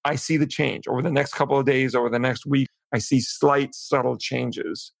then I see the change over the next couple of days, over the next week. I see slight, subtle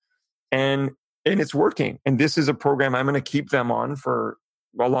changes, and it's working. And this is a program I'm going to keep them on for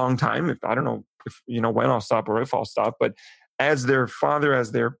a long time. I don't know if when I'll stop or if I'll stop, but as their father,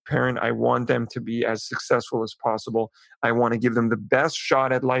 as their parent, I want them to be as successful as possible. I want to give them the best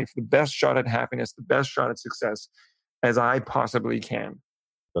shot at life, the best shot at happiness, the best shot at success as I possibly can.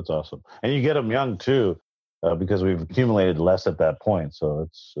 That's awesome. And you get them young too, because we've accumulated less at that point. So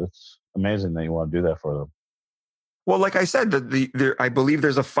it's amazing that you want to do that for them. Well, like I said, I believe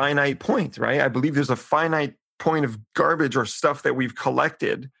there's a finite point, right? I believe there's a finite point of garbage or stuff that we've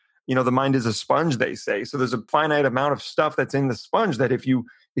collected. The mind is a sponge, they say. So there's a finite amount of stuff that's in the sponge that if you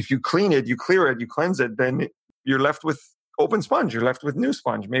clean it, you clear it, you cleanse it, then you're left with open sponge. You're left with new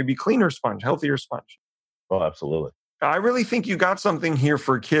sponge, maybe cleaner sponge, healthier sponge. Oh, absolutely. I really think you got something here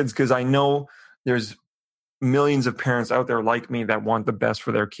for kids, because I know there's millions of parents out there like me that want the best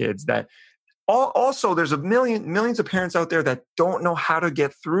for their kids. That also there's millions of parents out there that don't know how to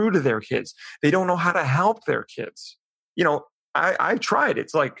get through to their kids. They don't know how to help their kids. I tried.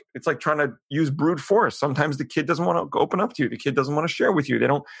 It's like trying to use brute force. Sometimes the kid doesn't want to open up to you. The kid doesn't want to share with you. They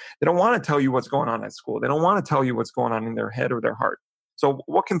don't want to tell you what's going on at school. They don't want to tell you what's going on in their head or their heart. So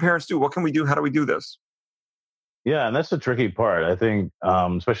what can parents do? What can we do? How do we do this? Yeah, and that's the tricky part. I think,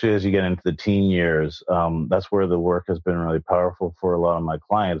 especially as you get into the teen years, that's where the work has been really powerful for a lot of my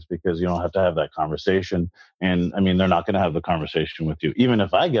clients, because you don't have to have that conversation. And I mean, they're not going to have the conversation with you. Even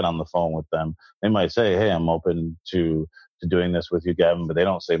if I get on the phone with them, they might say, hey, I'm open to doing this with you, Gavin, but they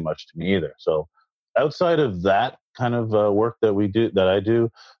don't say much to me either. So outside of that kind of work that I do,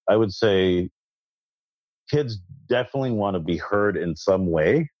 I would say kids definitely want to be heard in some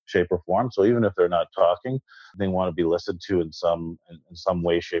way, shape, or form. So even if they're not talking, they want to be listened to in some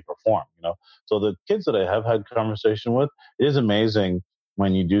way, shape, or form. So the kids that I have had conversation with, it is amazing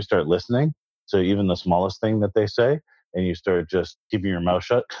when you do start listening to even the smallest thing that they say, and you start just keeping your mouth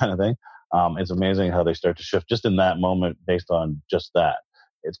shut, kind of thing. It's amazing how they start to shift just in that moment based on just that.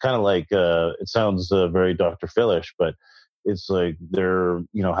 It's kind of like it sounds very Dr. Philish, but it's like they're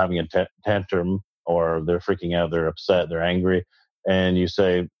having a tantrum, or they're freaking out, they're upset, they're angry, and you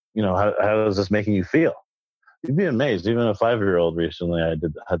say, how is this making you feel? You'd be amazed. Even a 5-year-old recently, I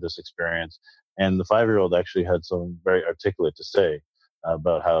had this experience, and the 5-year-old actually had something very articulate to say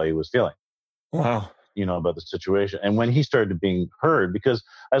about how he was feeling. Wow. About the situation. And when he started being heard, because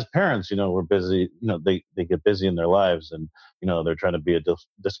as parents, we're busy, they get busy in their lives, and, they're trying to be a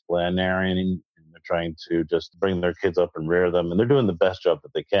disciplinarian, and they're trying to just bring their kids up and rear them, and they're doing the best job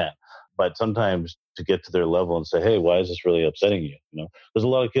that they can. But sometimes to get to their level and say, hey, why is this really upsetting you? There's a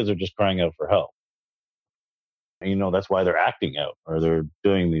lot of kids are just crying out for help. And, that's why they're acting out, or they're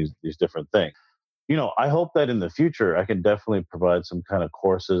doing these different things. I hope that in the future I can definitely provide some kind of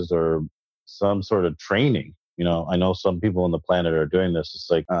courses or some sort of training. I know some people on the planet are doing this. It's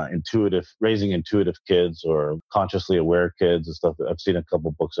like raising intuitive kids, or consciously aware kids and stuff. I've seen a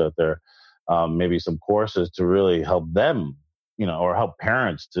couple books out there, maybe some courses to really help them, or help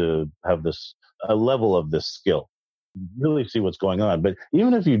parents to have a level of this skill, really see what's going on. But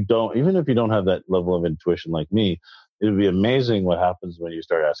even if you don't have that level of intuition like me, it would be amazing what happens when you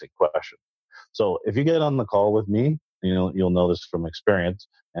start asking questions. So if you get on the call with me, you'll know this from experience,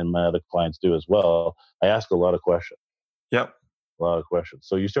 and my other clients do as well. I ask a lot of questions. Yep. A lot of questions.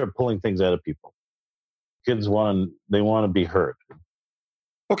 So you start pulling things out of people. Kids want to be heard.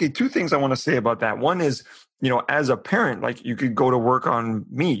 Okay, 2 things I want to say about that. One is, as a parent, like, you could go to work on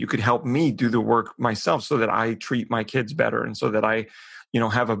me. You could help me do the work myself so that I treat my kids better, and so that I,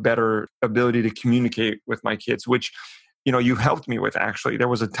 have a better ability to communicate with my kids, which, you've helped me with. Actually, there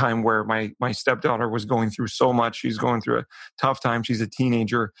was a time where my stepdaughter was going through so much. She's going through a tough time. She's a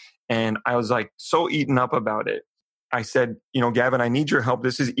teenager. And I was like so eaten up about it. I said, Gavin, I need your help.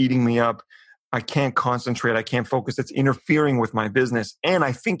 This is eating me up. I can't concentrate. I can't focus. It's interfering with my business. And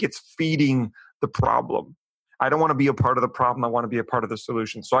I think it's feeding the problem. I don't want to be a part of the problem. I want to be a part of the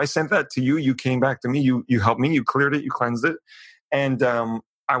solution. So I sent that to you. You came back to me. You helped me. You cleared it. You cleansed it. And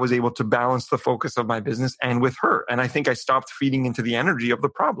I was able to balance the focus of my business and with her. And I think I stopped feeding into the energy of the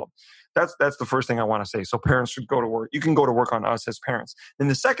problem. That's the first thing I want to say. So parents should go to work. You can go to work on us as parents. And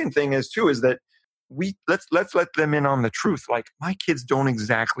the second thing is that let's let them in on the truth. Like, my kids don't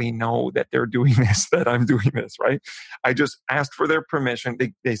exactly know that they're doing this, that I'm doing this, right? I just asked for their permission.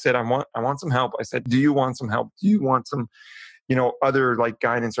 They said, I want some help. I said, do you want some help? Do you want some, other like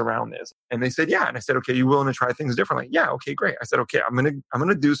guidance around this? And they said, yeah. And I said, okay, you willing to try things differently? Yeah. Okay, great. I said, okay, I'm going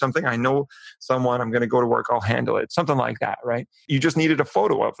to do something. I know someone, I'm going to go to work. I'll handle it. Something like that. Right. You just needed a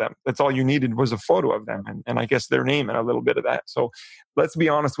photo of them. That's all you needed was a photo of them. And I guess their name and a little bit of that. So let's be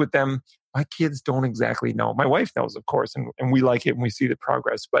honest with them. My kids don't exactly know. My wife knows, of course, and we like it and we see the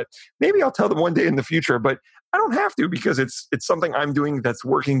progress, but maybe I'll tell them one day in the future, but I don't have to, because it's something I'm doing that's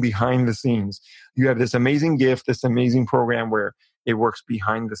working behind the scenes. You have this amazing gift, this amazing program where it works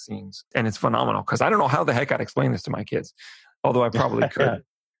behind the scenes, and it's phenomenal, because I don't know how the heck I'd explain this to my kids, although I probably could.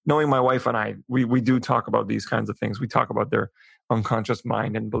 Knowing my wife and I, we do talk about these kinds of things. We talk about their unconscious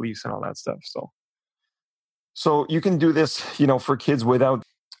mind and beliefs and all that stuff. So you can do this, for kids without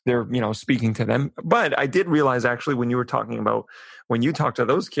they're, speaking to them. But I did realize, actually, when you talk to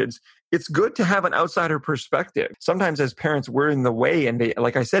those kids, it's good to have an outsider perspective. Sometimes as parents, we're in the way, and they,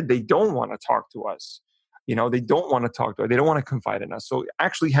 like I said, they don't want to talk to us. They don't want to talk to us. They don't want to confide in us. So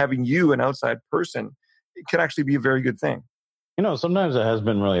actually having you, an outside person, it could actually be a very good thing. Sometimes it has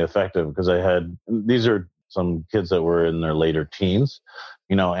been really effective, because these are some kids that were in their later teens,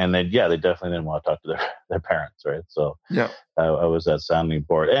 and they definitely didn't want to talk to their parents, right? So yeah, I was that sounding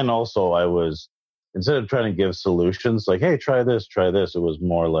board. And also I was, instead of trying to give solutions like, hey, try this, it was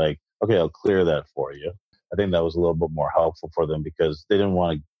more like, okay, I'll clear that for you. I think that was a little bit more helpful for them, because they didn't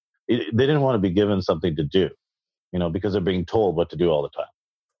want to be given something to do, because they're being told what to do all the time.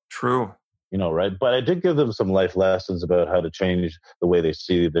 True. Right. But I did give them some life lessons about how to change the way they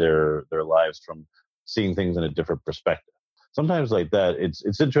see their lives, from seeing things in a different perspective. Sometimes like that,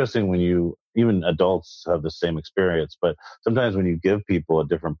 it's interesting when even adults have the same experience, but sometimes when you give people a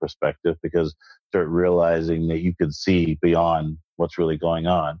different perspective, because start realizing that you can see beyond what's really going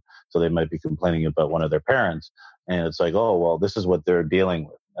on. So they might be complaining about one of their parents, and it's like, oh, well, this is what they're dealing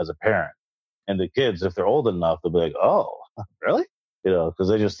with as a parent. And the kids, if they're old enough, they'll be like, oh, really? Because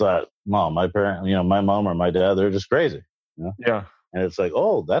they just thought, mom, my parent, my mom or my dad, they're just crazy. Yeah. And it's like,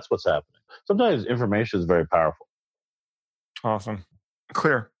 oh, that's what's happening. Sometimes information is very powerful. Awesome.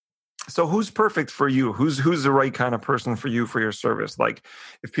 Clear. So who's perfect for you? Who's the right kind of person for you, for your service? Like,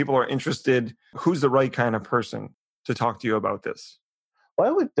 if people are interested, who's the right kind of person to talk to you about this? Well,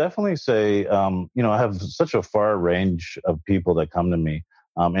 I would definitely say, I have such a far range of people that come to me.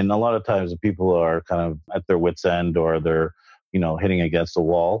 And a lot of times the people are kind of at their wit's end, or they're, hitting against a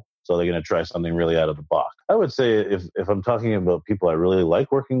wall. So they're going to try something really out of the box. I would say if I'm talking about people I really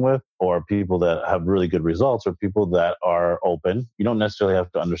like working with, or people that have really good results, or people that are open, you don't necessarily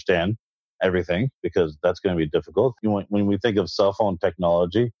have to understand everything, because that's going to be difficult. When we think of cell phone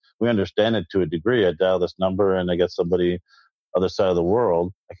technology, we understand it to a degree. I dial this number and I get somebody other side of the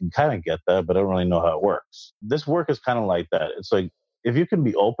world. I can kind of get that, but I don't really know how it works. This work is kind of like that. It's like, if you can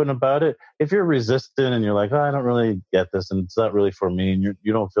be open about it, if you're resistant and you're like, oh, I don't really get this and it's not really for me, and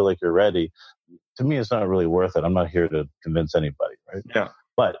you don't feel like you're ready, to me, it's not really worth it. I'm not here to convince anybody, right? Yeah.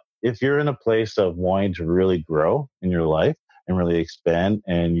 But if you're in a place of wanting to really grow in your life and really expand,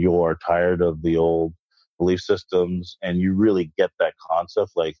 and you're tired of the old belief systems, and you really get that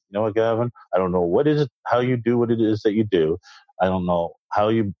concept, like, you know what, Gavin, I don't know what is it, how you do what it is that you do. I don't know how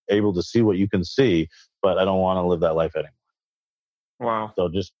you're able to see what you can see, but I don't want to live that life anymore. Wow. So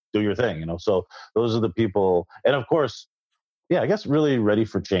just do your thing, So those are the people. And of course, I guess really ready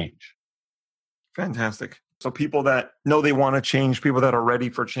for change. Fantastic. So people that know they want to change, people that are ready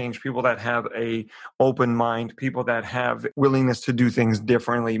for change, people that have a open mind, people that have willingness to do things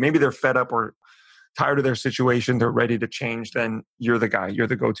differently. Maybe they're fed up or tired of their situation. They're ready to change. Then you're the guy. You're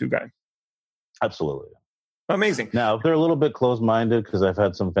the go-to guy. Absolutely. Amazing. Now, if they're a little bit closed-minded, because I've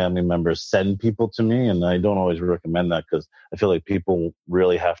had some family members send people to me, and I don't always recommend that, because I feel like people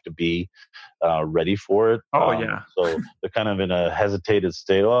really have to be ready for it. Oh, yeah. So they're kind of in a hesitated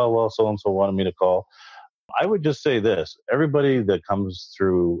state. Oh, well, so-and-so wanted me to call. I would just say this. Everybody that comes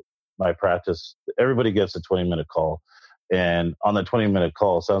through my practice, everybody gets a 20-minute call. And on the 20-minute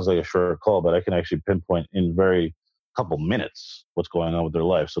call, it sounds like a short call, but I can actually pinpoint in very couple minutes what's going on with their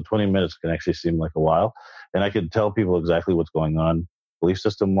life. So 20 minutes can actually seem like a while. And I can tell people exactly what's going on belief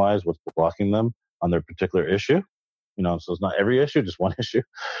system wise, what's blocking them on their particular issue. So it's not every issue, just one issue.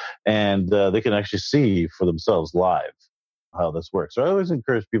 And they can actually see for themselves live how this works. So I always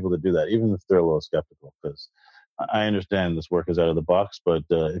encourage people to do that, even if they're a little skeptical, because I understand this work is out of the box. But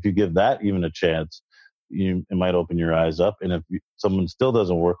if you give that even a chance, it might open your eyes up. And if someone still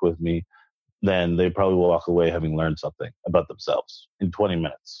doesn't work with me, then they probably will walk away having learned something about themselves in 20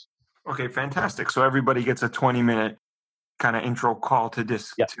 minutes. Okay, fantastic. So everybody gets a 20-minute kind of intro call to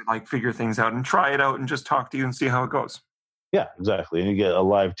Yeah, to like figure things out and try it out and just talk to you and see how it goes. yeah, exactly. And you get a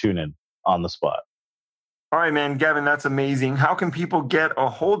live tune in on the spot. All right, man, Gavin, that's amazing. How can people get a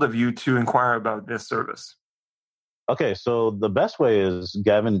hold of you to inquire about this service? Okay, so the best way is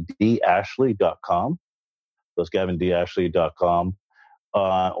gavindashley.com. So it's gavindashley.com.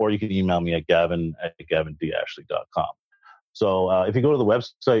 Or you can email me at gavin@gavindashley.com. So if you go to the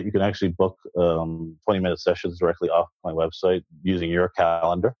website, you can actually book 20-minute sessions directly off my website using your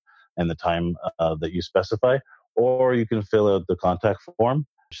calendar and the time that you specify. Or you can fill out the contact form,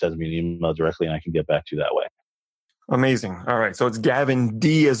 send me an email directly, and I can get back to you that way. Amazing. All right. So it's Gavin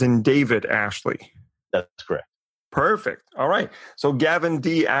D as in David Ashley. That's correct. Perfect. All right. So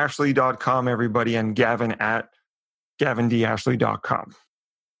gavindashley.com, everybody, and Gavin at gavindashley.com.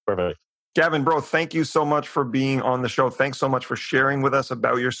 Perfect. Gavin, bro, thank you so much for being on the show. Thanks so much for sharing with us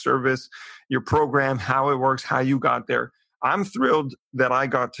about your service, your program, how it works, how you got there. I'm thrilled that I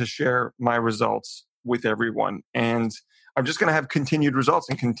got to share my results with everyone. And I'm just going to have continued results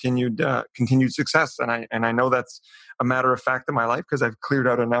and continued success. And I know that's a matter of fact in my life because I've cleared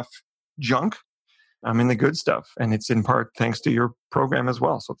out enough junk. I'm in the good stuff. And it's in part thanks to your program as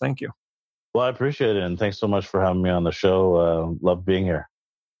well. So thank you. Well, I appreciate it. And thanks so much for having me on the show. Love being here.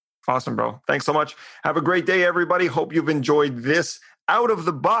 Awesome, bro. Thanks so much. Have a great day, everybody. Hope you've enjoyed this out of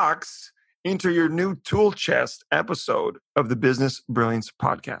the box into your new tool chest episode of the Business Brilliance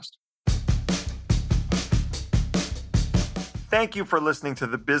Podcast. Thank you for listening to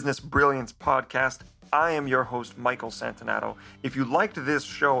the Business Brilliance Podcast. I am your host, Michael Santanato. If you liked this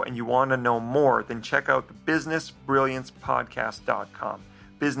show and you want to know more, then check out the businessbrilliancepodcast.com.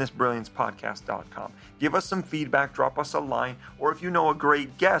 businessbrilliancepodcast.com. Give us some feedback, drop us a line, or if you know a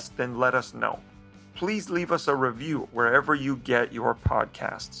great guest, then let us know. Please leave us a review wherever you get your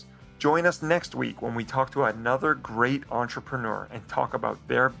podcasts. Join us next week when we talk to another great entrepreneur and talk about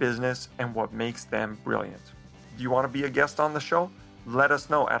their business and what makes them brilliant. Do you want to be a guest on the show? Let us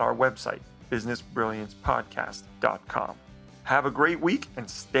know at our website, businessbrilliancepodcast.com. Have a great week and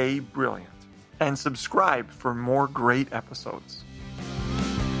stay brilliant. And subscribe for more great episodes.